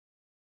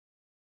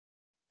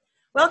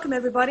Welcome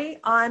everybody.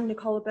 I'm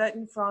Nicola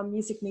Burton from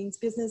Music Means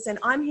Business, and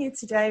I'm here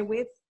today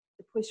with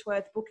the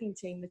Pushworth booking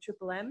team, the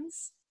Triple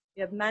M's.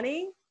 We have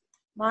Manny,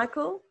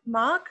 Michael,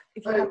 Mark,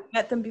 if you haven't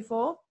met them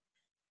before.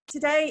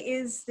 Today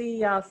is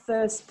the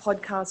first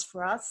podcast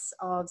for us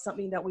of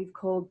something that we've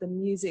called the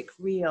Music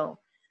Reel.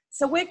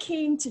 So we're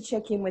keen to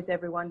check in with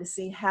everyone to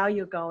see how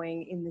you're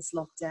going in this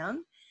lockdown.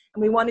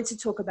 And we wanted to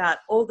talk about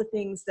all the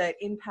things that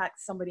impact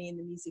somebody in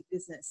the music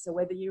business. So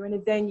whether you're in a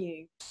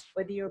venue,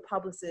 whether you're a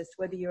publicist,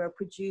 whether you're a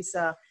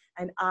producer,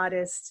 an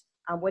artist,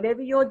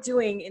 whatever you're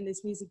doing in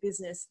this music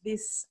business,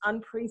 this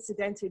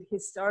unprecedented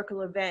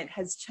historical event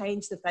has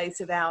changed the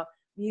face of our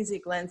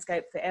music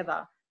landscape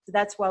forever. So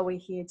that's why we're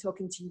here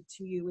talking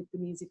to you with the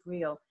Music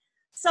Reel.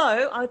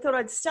 So I thought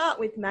I'd start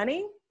with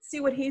Manny,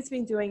 see what he's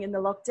been doing in the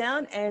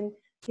lockdown and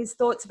his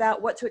thoughts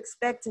about what to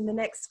expect in the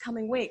next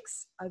coming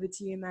weeks. Over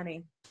to you,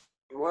 Manny.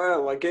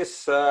 Well, I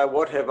guess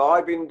what have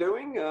I been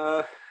doing?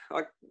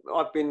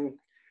 I've been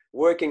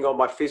working on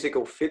my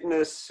physical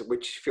fitness,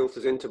 which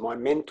filters into my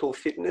mental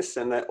fitness.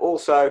 And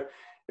also,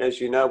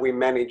 as you know, we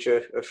manage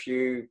a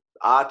few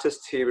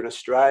artists here in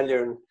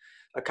Australia and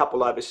a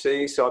couple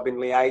overseas. So I've been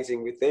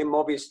liaising with them,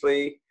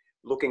 obviously,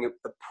 looking at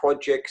the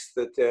projects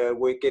that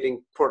we're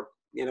getting,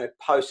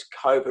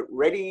 post-COVID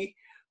ready.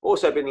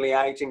 Also been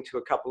liaising to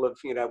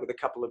with a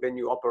couple of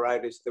venue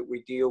operators that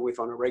we deal with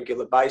on a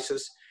regular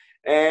basis.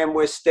 And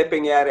we're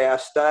stepping out our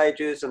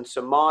stages and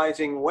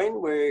surmising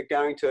when we're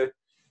going to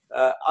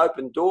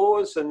open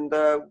doors, and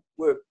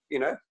we're,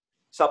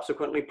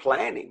 subsequently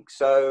planning.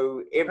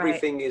 So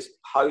everything is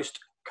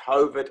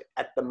post-COVID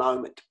at the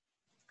moment.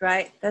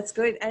 Great, that's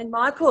good. And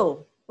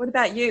Michael, what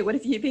about you? What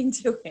have you been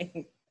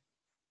doing?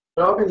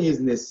 So I've been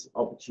using this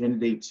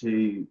opportunity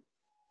to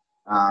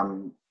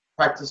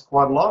practice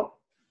quite a lot,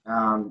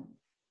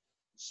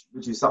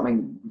 which is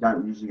something we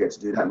don't usually get to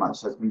do that much.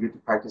 So it's been good to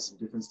practice some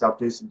different stuff,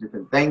 do some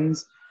different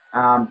things.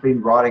 Been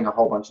writing a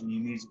whole bunch of new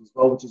music as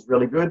well, which is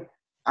really good.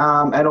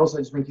 And also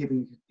just been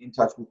keeping in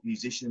touch with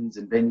musicians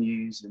and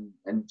venues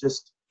and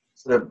just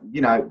sort of,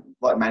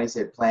 like Manny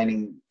said,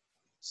 planning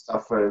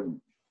stuff for,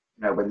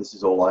 when this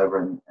is all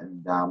over.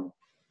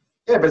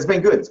 But it's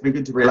been good. It's been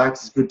good to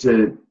relax. It's good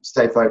to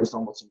stay focused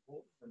on what's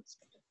important.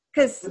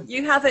 Because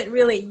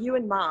you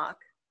and Mark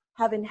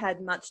haven't had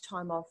much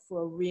time off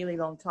for a really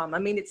long time. I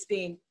mean, it's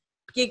been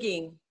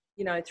gigging,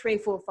 3,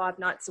 4, 5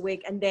 nights a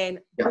week, and then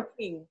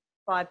booking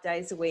 5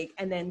 days a week,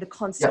 and then the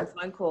constant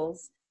phone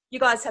calls. You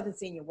guys haven't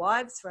seen your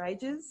wives for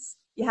ages.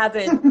 You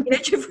haven't,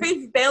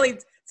 you've barely.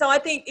 So I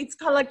think it's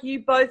kind of like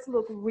you both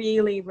look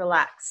really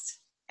relaxed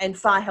and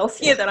far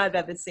healthier than I've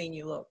ever seen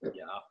you look.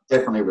 Yeah,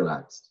 definitely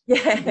relaxed.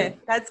 Yeah,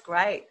 that's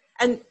great.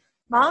 And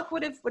Mark,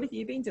 what have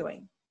you been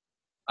doing?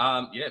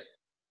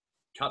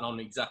 Cutting on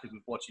exactly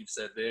with what you've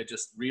said there,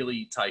 just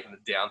really taking the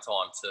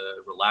downtime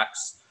to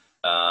relax,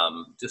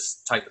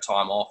 just take the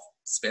time off,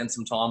 spend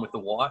some time with the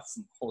wife,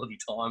 some quality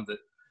time that,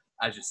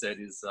 as you said,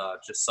 is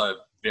just so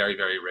very,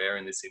 very rare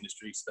in this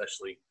industry,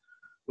 especially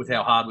with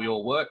how hard we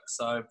all work.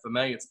 So for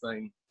me, it's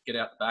been get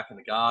out the back in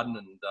the garden,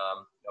 and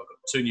I've got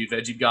 2 new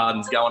veggie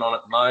gardens going on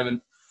at the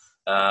moment.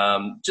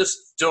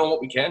 Just doing what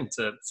we can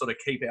to sort of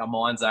keep our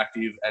minds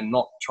active and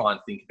not try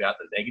and think about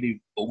the negative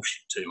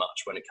bullshit too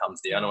much when it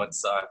comes down to it.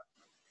 So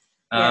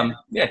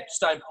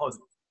staying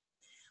positive.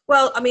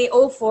 Well, I mean,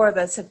 all 4 of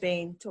us have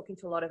been talking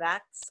to a lot of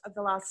acts over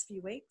the last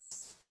few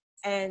weeks,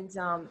 and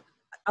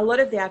a lot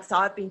of the acts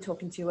I've been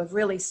talking to have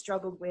really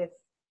struggled with,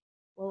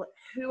 well,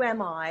 who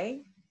am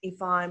I if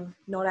I'm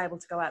not able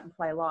to go out and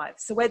play live?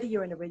 So whether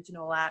you're an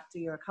original act or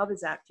you're a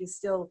covers act, you're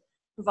still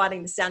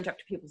providing the soundtrack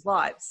to people's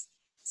lives.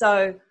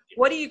 So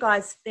what do you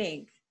guys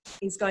think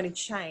is going to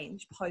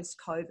change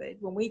post-COVID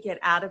when we get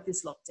out of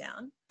this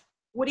lockdown?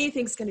 What do you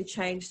think is going to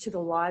change to the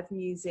live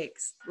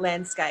music's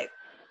landscape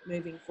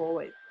moving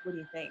forward? What do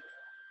you think?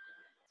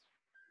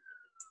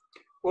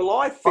 Well,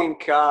 I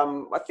think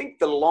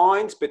the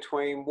lines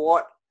between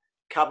what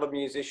cover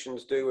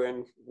musicians do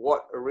and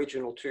what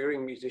original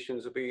touring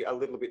musicians will be a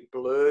little bit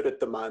blurred at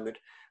the moment.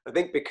 I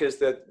think because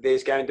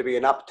there's going to be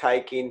an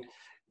uptake in,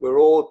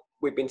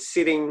 we've been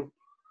sitting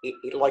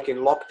like in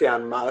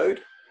lockdown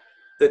mode,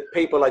 that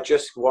people are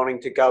just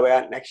wanting to go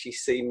out and actually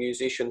see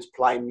musicians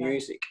play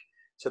music.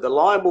 So the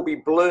line will be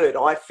blurred,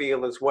 I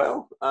feel, as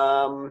well.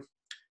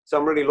 So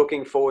I'm really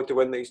looking forward to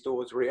when these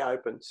doors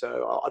reopen.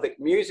 So I think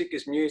music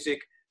is music.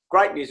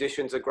 Great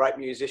musicians are great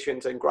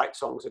musicians, and great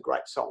songs are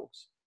great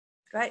songs.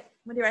 Great.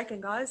 What do you reckon,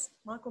 guys?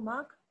 Michael,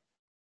 Mark?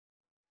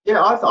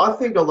 Yeah, I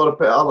think a lot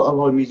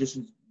of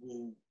musicians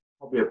will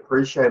probably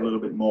appreciate a little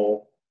bit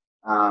more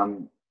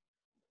how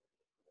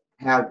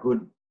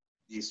good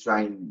the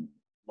Australian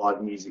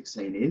live music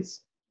scene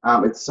is.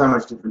 It's so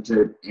much different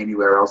to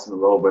anywhere else in the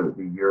world, whether it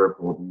be Europe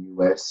or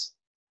the US.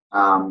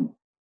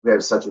 We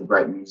have such a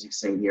great music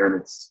scene here, and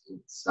it's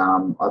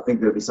I think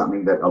there'll be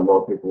something that a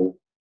lot of people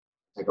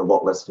take a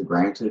lot less for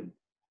granted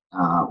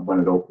when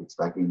it all kicks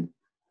back in.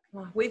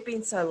 Oh, we've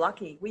been so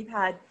lucky. We've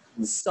had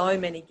so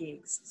many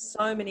gigs,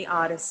 so many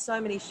artists, so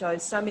many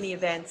shows, so many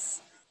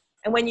events.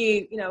 And when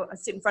you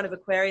sit in front of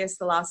Aquarius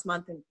the last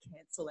month and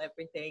cancel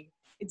everything,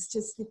 It's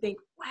just, you think,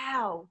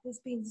 wow, there's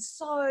been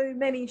so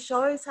many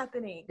shows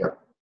happening. Yep.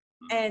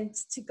 And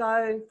to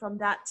go from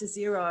that to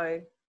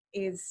zero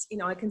is, you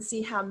know, I can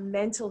see how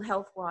mental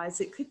health wise,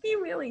 it could be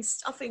really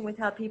stuffing with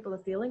how people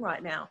are feeling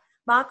right now.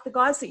 Mark, the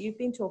guys that you've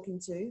been talking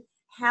to,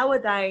 how are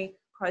they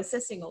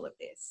processing all of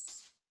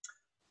this?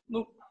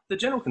 Look, the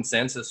general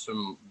consensus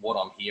from what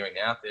I'm hearing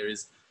out there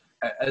is,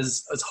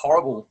 as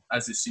horrible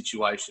as this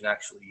situation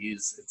actually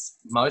is, it's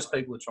most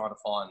people are trying to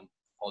find the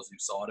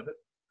positive side of it,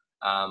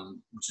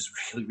 which is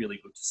really, really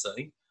good to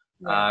see.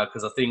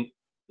 Because I think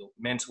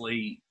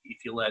mentally,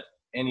 if you let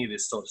any of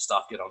this sort of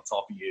stuff get on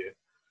top of you,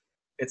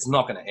 it's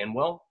not going to end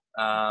well.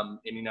 And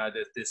you know,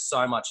 there's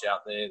so much out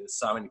there. There's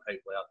so many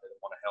people out there that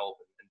want to help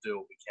and do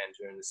what we can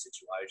during this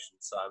situation.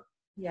 So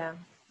yeah.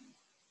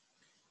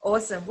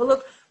 Awesome. Well,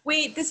 look,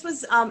 this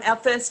was our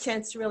first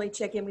chance to really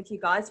check in with you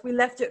guys. We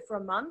left it for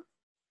a month.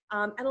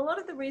 And a lot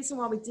of the reason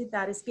why we did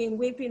that is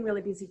we've been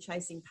really busy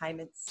chasing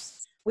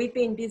payments. We've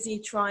been busy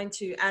trying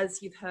to,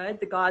 as you've heard,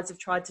 the guys have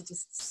tried to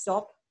just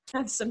stop,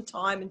 have some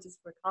time and just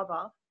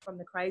recover from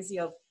the crazy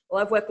of,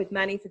 well, I've worked with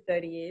Manny for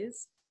 30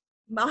 years,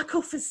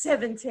 Michael for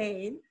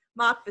 17,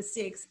 Mark for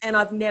 6, and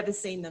I've never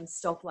seen them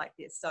stop like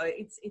this. So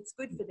it's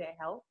good for their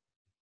health.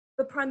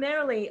 But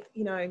primarily,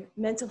 you know,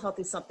 mental health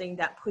is something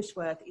that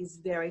Pushworth is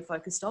very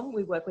focused on.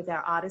 We work with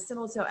our artists and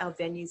also our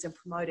venues and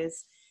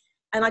promoters.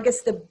 And I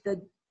guess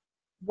the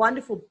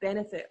wonderful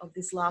benefit of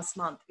this last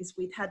month is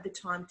we've had the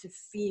time to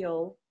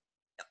feel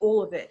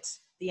all of it,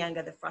 the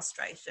anger, the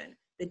frustration,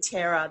 the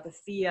terror, the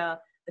fear,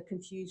 the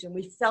confusion.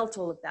 We felt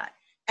all of that.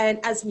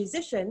 And as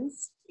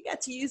musicians, you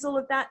get to use all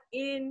of that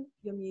in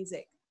your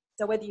music.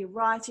 So whether you're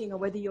writing or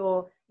whether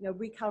you're, you know,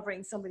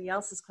 recovering somebody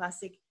else's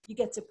classic, you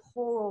get to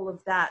pour all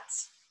of that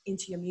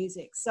into your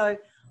music. So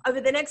over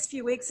the next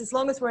few weeks, as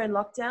long as we're in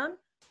lockdown,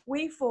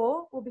 we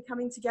four will be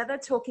coming together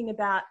talking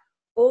about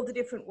all the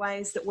different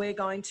ways that we're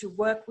going to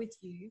work with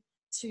you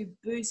to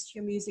boost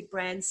your music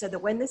brand so that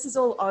when this is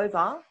all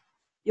over,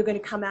 you're going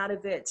to come out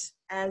of it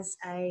as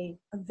a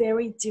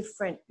very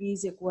different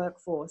music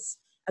workforce,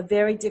 a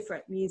very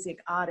different music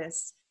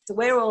artist. So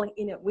we're all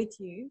in it with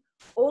you.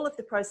 All of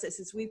the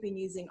processes we've been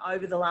using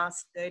over the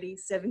last 30,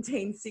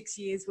 17, 6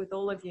 years with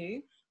all of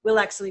you, we'll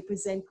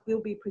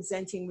be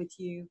presenting with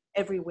you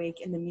every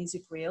week in the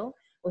music reel.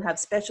 We'll have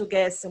special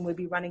guests and we'll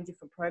be running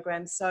different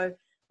programs. So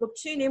look,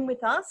 tune in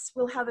with us.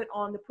 We'll have it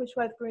on the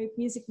Pushworth Group,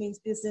 Music Means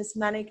Business,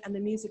 Manic and the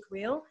Music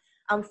Reel.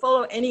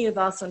 Follow any of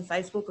us on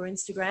Facebook or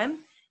Instagram.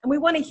 And we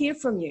want to hear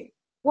from you.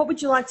 What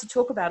would you like to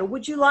talk about? Or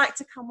would you like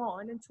to come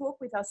on and talk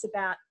with us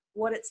about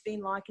what it's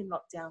been like in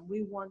lockdown?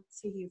 We want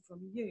to hear from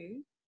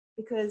you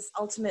because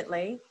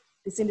ultimately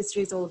this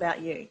industry is all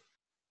about you.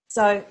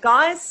 So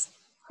guys,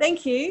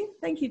 thank you.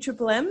 Thank you,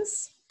 Triple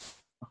M's.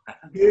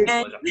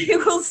 And we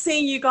will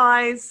see you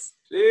guys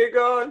See you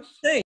guys.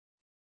 soon.